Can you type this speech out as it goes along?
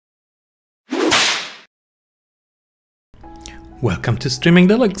Welcome to Streaming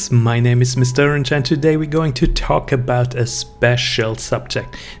Deluxe. My name is Mr. Orange and today we're going to talk about a special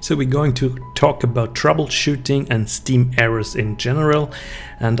subject. So we're going to talk about troubleshooting and Steam errors in general,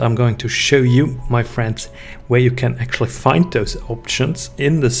 and I'm going to show you, my friends, where you can actually find those options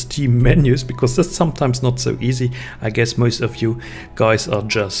in the Steam menus, because that's sometimes not so easy. I guess most of you guys are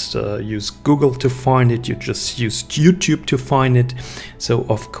just use Google to find it, you just use YouTube to find it. So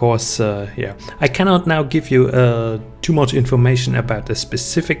of course, yeah, I cannot now give you too much information about a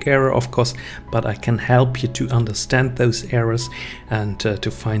specific error, of course, but I can help you to understand those errors and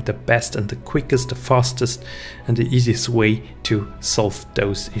to find the best and the quickest, the fastest and the easiest way to solve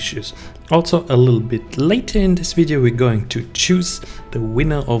those issues. Also, a little bit later in this video, we're going to choose the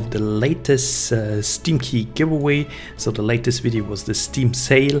winner of the latest Steam key giveaway. So the latest video was the Steam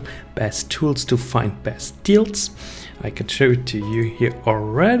sale, best tools to find best deals. I can show it to you here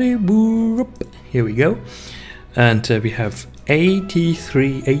already. Here we go. And we have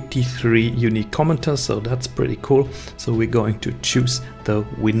 83 unique commenters, so that's pretty cool. So we're going to choose the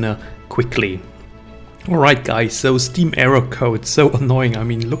winner quickly. Alright guys, so Steam error code, so annoying. I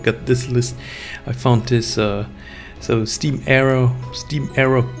mean, look at this list. I found this, so Steam error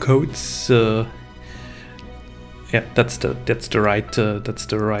codes. Yeah, that's the right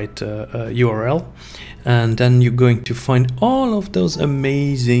URL, and then you're going to find all of those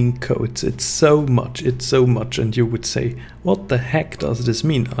amazing codes. It's so much, and you would say, what the heck does this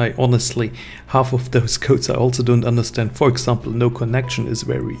mean? I honestly, half of those codes I also don't understand. For example, no connection is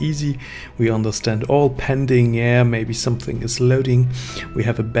very easy. We understand all pending, yeah, maybe something is loading. We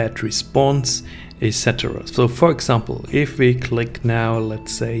have a bad response, etc. So for example, if we click now,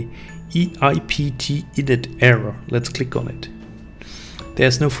 let's say EIPT edit error. Let's click on it.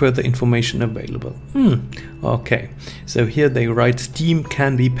 There's no further information available. Okay, so here they write Steam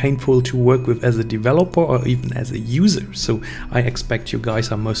can be painful to work with as a developer or even as a user. So I expect you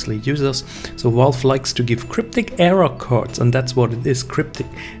guys are mostly users. So Valve likes to give cryptic error codes, and that's what it is, cryptic,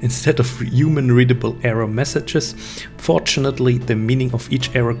 instead of human readable error messages. Fortunately, the meaning of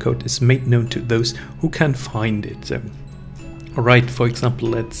each error code is made known to those who can find it. So, alright, for example,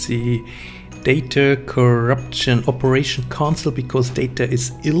 let's see, data corruption operation cancelled because data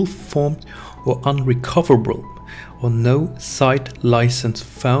is ill-formed or unrecoverable, or no site license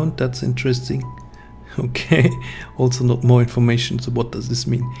found. That's interesting. Okay, also not more information. So what does this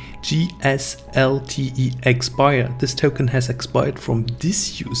mean? GSLTE expire. This token has expired from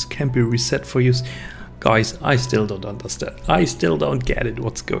disuse, can be reset for use. Guys, I still don't understand. I still don't get it,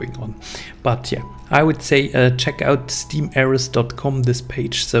 what's going on. But yeah, I would say check out steamerrors.com, this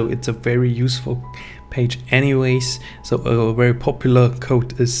page. So it's a very useful page anyways. So a very popular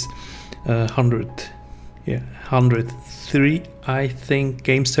code is 103, I think.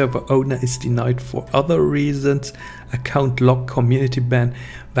 Game server owner is denied for other reasons. Account lock, community ban,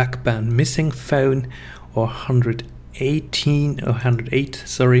 back ban, missing phone, or 118 or 108,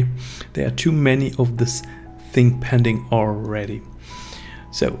 sorry. There are too many of this thing pending already.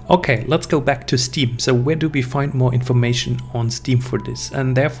 So okay, let's go back to Steam. So where do we find more information on Steam for this?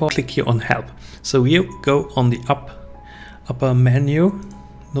 And therefore click here on help. So you go on the upper menu,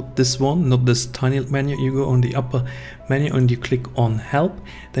 not this one, not this tiny menu. You go on the upper menu and you click on help,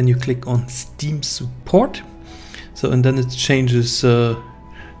 then you click on Steam support. So and then it changes to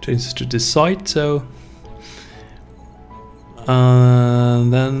this site. So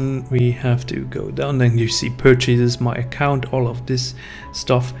then we have to go down, then you see purchases, my account, all of this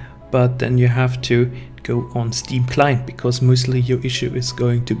stuff, but then you have to go on Steam Client, because mostly your issue is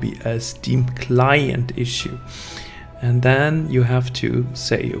going to be a Steam Client issue. And then you have to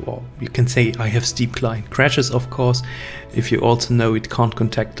say, well, you can say I have Steam Client crashes, of course, if you also know it can't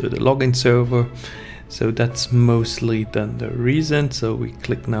contact the login server. So that's mostly then the reason. So we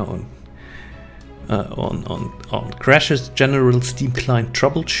click now on crashes, general Steam Client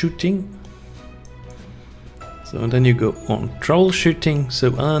Troubleshooting. So then you go on troubleshooting.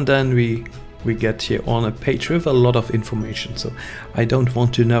 So and then we get here on a page with a lot of information. So I don't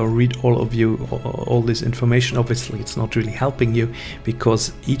want to now read all this information. Obviously it's not really helping you,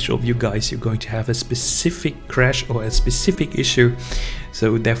 because each of you guys, you're going to have a specific crash or a specific issue.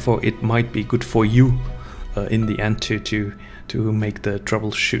 So therefore it might be good for you in the end to make the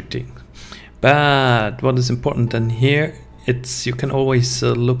troubleshooting. But what is important then here, you can always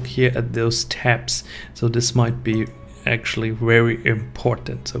look here at those tabs. So this might be actually very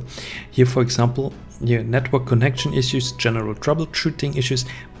important. So here, for example, here network connection issues, general troubleshooting issues,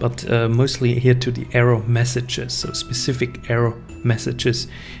 but mostly here to the error messages. So specific error messages,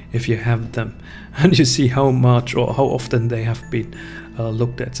 if you have them, and you see how much or how often they have been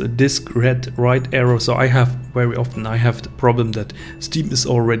looked at. So disk red right arrow. So I have very often the problem that Steam is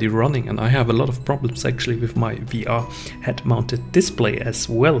already running, and I have a lot of problems actually with my VR head-mounted display as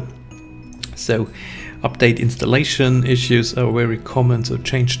well. So update installation issues are very common. So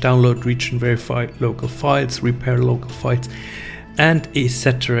change download region, verify local files, repair local files, and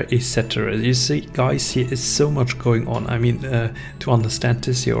etc, etc. You see, guys, here is so much going on. I mean, to understand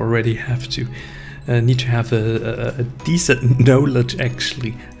this, you already have to need to have a decent knowledge,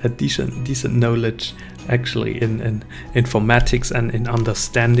 actually, decent knowledge actually in informatics and in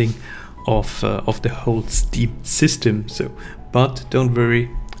understanding of the whole Steam system. So, but don't worry,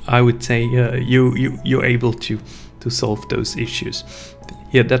 I would say you're able to solve those issues.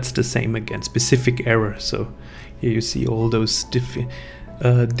 Here, that's the same again, specific error. So here you see all those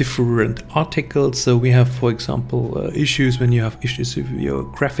different articles. So we have, for example, issues when you have issues with your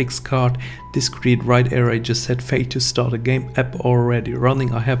graphics card, discrete write error. I just said fail to start a game, app already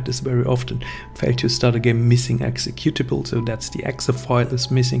running. I have this very often. Fail to start a game, missing executable. So that's the exe file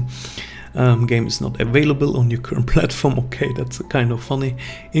is missing. Game is not available on your current platform. Okay, that's kind of funny.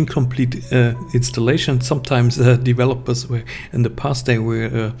 Incomplete installation. Sometimes developers were in the past, they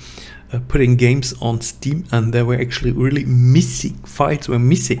were putting games on Steam and they were actually really missing. Files were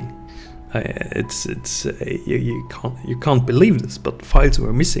missing. You can't believe this, but files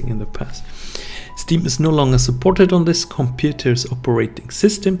were missing in the past. Steam is no longer supported on this computer's operating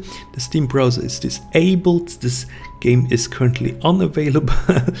system. The Steam browser is disabled. This game is currently unavailable.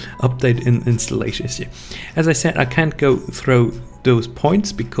 Update in installation here. As I said, I can't go through those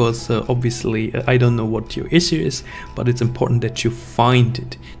points because obviously I don't know what your issue is, but it's important that you find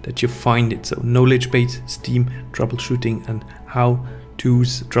it. So knowledge base, Steam troubleshooting, and how to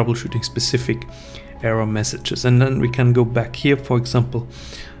use troubleshooting specific error messages. And then we can go back here, for example.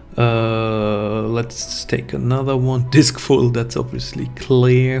 Let's take another one. Disk full, that's obviously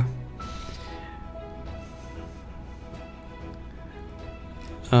clear.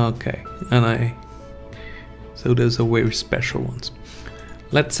 Okay, so those are very special ones.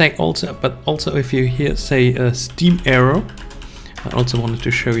 Let's say also, but also if you here say a Steam error, I also wanted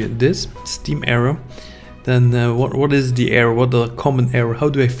to show you this Steam error. Then what is the error? What are the common error? How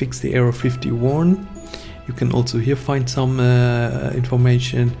do I fix the error 51? You can also here find some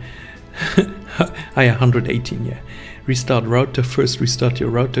information. 118, yeah. Restart router, first restart your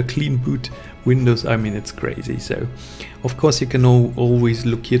router, clean boot Windows. I mean, it's crazy. So of course you can always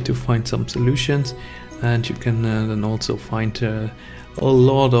look here to find some solutions, and you can then also find a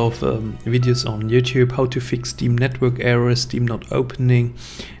lot of videos on YouTube how to fix Steam network errors, Steam not opening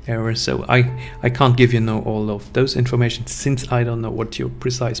errors. So I can't give you all of those information since I don't know what your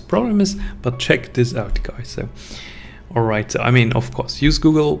precise problem is, but check this out, guys. So alright, so I mean, of course, use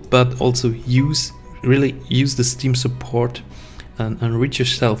Google, but also really use the Steam support and read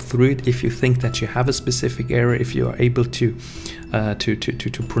yourself through it. If you think that you have a specific error, if you are able to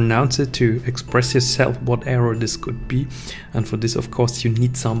pronounce it, to express yourself what error this could be, and for this, of course, you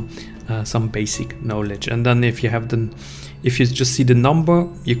need some basic knowledge. And then if you just see the number,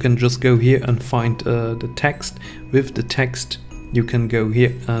 you can just go here and find the text. With the text, you can go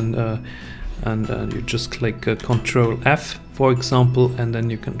here and you just click Control F, for example, and then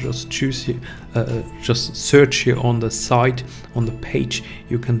you can just choose here, just search here on the side, on the page.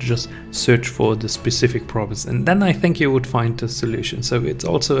 You can just search for the specific problems, and then I think you would find the solution. So it's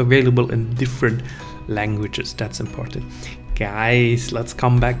also available in different languages. That's important. Guys, let's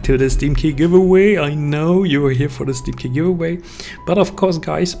come back to the Steam Key giveaway. I know you are here for the Steam Key giveaway, but of course,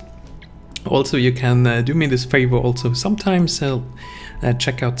 guys, also you can do me this favor also. Sometimes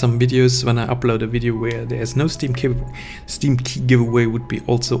check out some videos when I upload a video where there's no Steam Key giveaway. Would be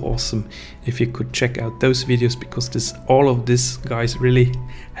also awesome if you could check out those videos, because all of this, guys, really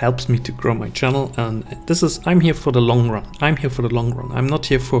helps me to grow my channel. And I'm here for the long run. I'm not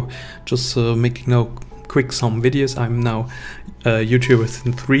here for just making quick some videos. I'm now a YouTuber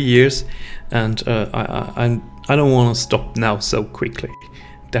within 3 years, and I don't want to stop now so quickly.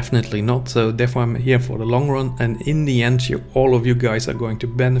 Definitely not. So therefore I'm here for the long run, and in the end all of you guys are going to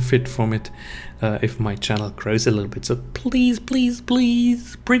benefit from it if my channel grows a little bit. So please,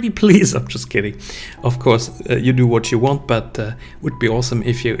 pretty please, I'm just kidding. Of course you do what you want, but would be awesome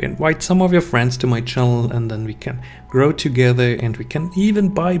if you invite some of your friends to my channel, and then we can grow together and we can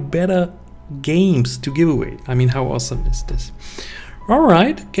even buy better games to give away. I mean, how awesome is this?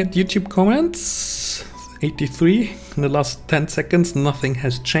 Alright, get YouTube comments. 83 in the last 10 seconds, nothing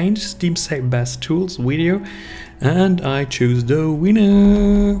has changed. Steam Save Best Tools video, and I choose the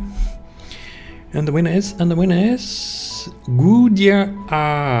winner. And the winner is Gudia.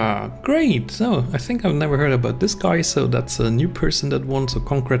 Great. So I think I've never heard about this guy, so that's a new person that won, so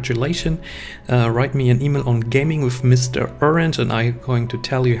congratulations. Write me an email on gaming with Mr. Orange and I'm going to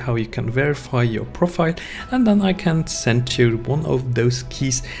tell you how you can verify your profile, and then I can send you one of those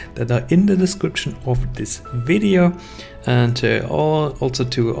keys that are in the description of this video. And also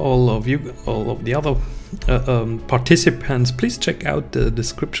to all of you, all of the other participants, please check out the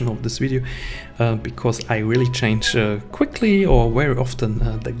description of this video because I really change quickly or very often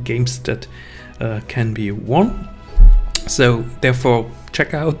the games that can be won. So therefore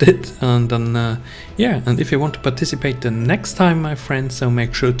check out it, and then yeah, and if you want to participate the next time, my friends, so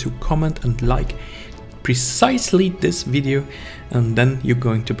make sure to comment and like precisely this video, and then you're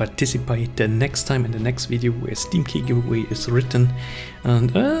going to participate the next time in the next video where Steam Key giveaway is written.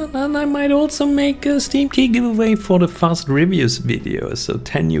 And I might also make a Steam Key giveaway for the fast reviews video, so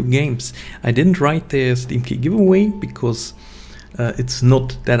 10 new games. I didn't write the Steam Key giveaway because it's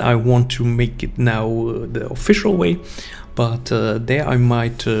not that I want to make it now the official way, but there I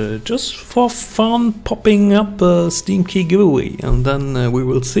might just for fun popping up a Steam Key giveaway, and then we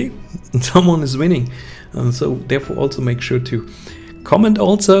will see someone is winning. And so therefore also make sure to comment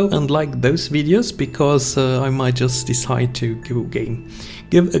also and like those videos, because I might just decide to give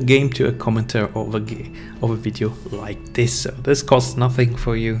a game to a commenter of a video like this. So this costs nothing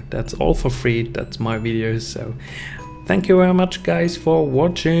for you, that's all for free, that's my videos. So thank you very much guys for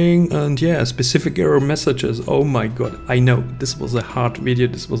watching. And yeah, specific error messages, oh my god, I know this was a hard video,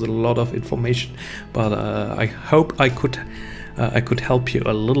 this was a lot of information, but I hope I could help you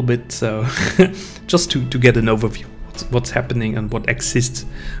a little bit, so just to get an overview what's happening and what exists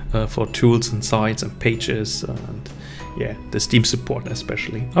for tools and sites and pages, and yeah, the Steam support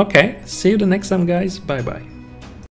especially. Okay, see you the next time guys, bye bye.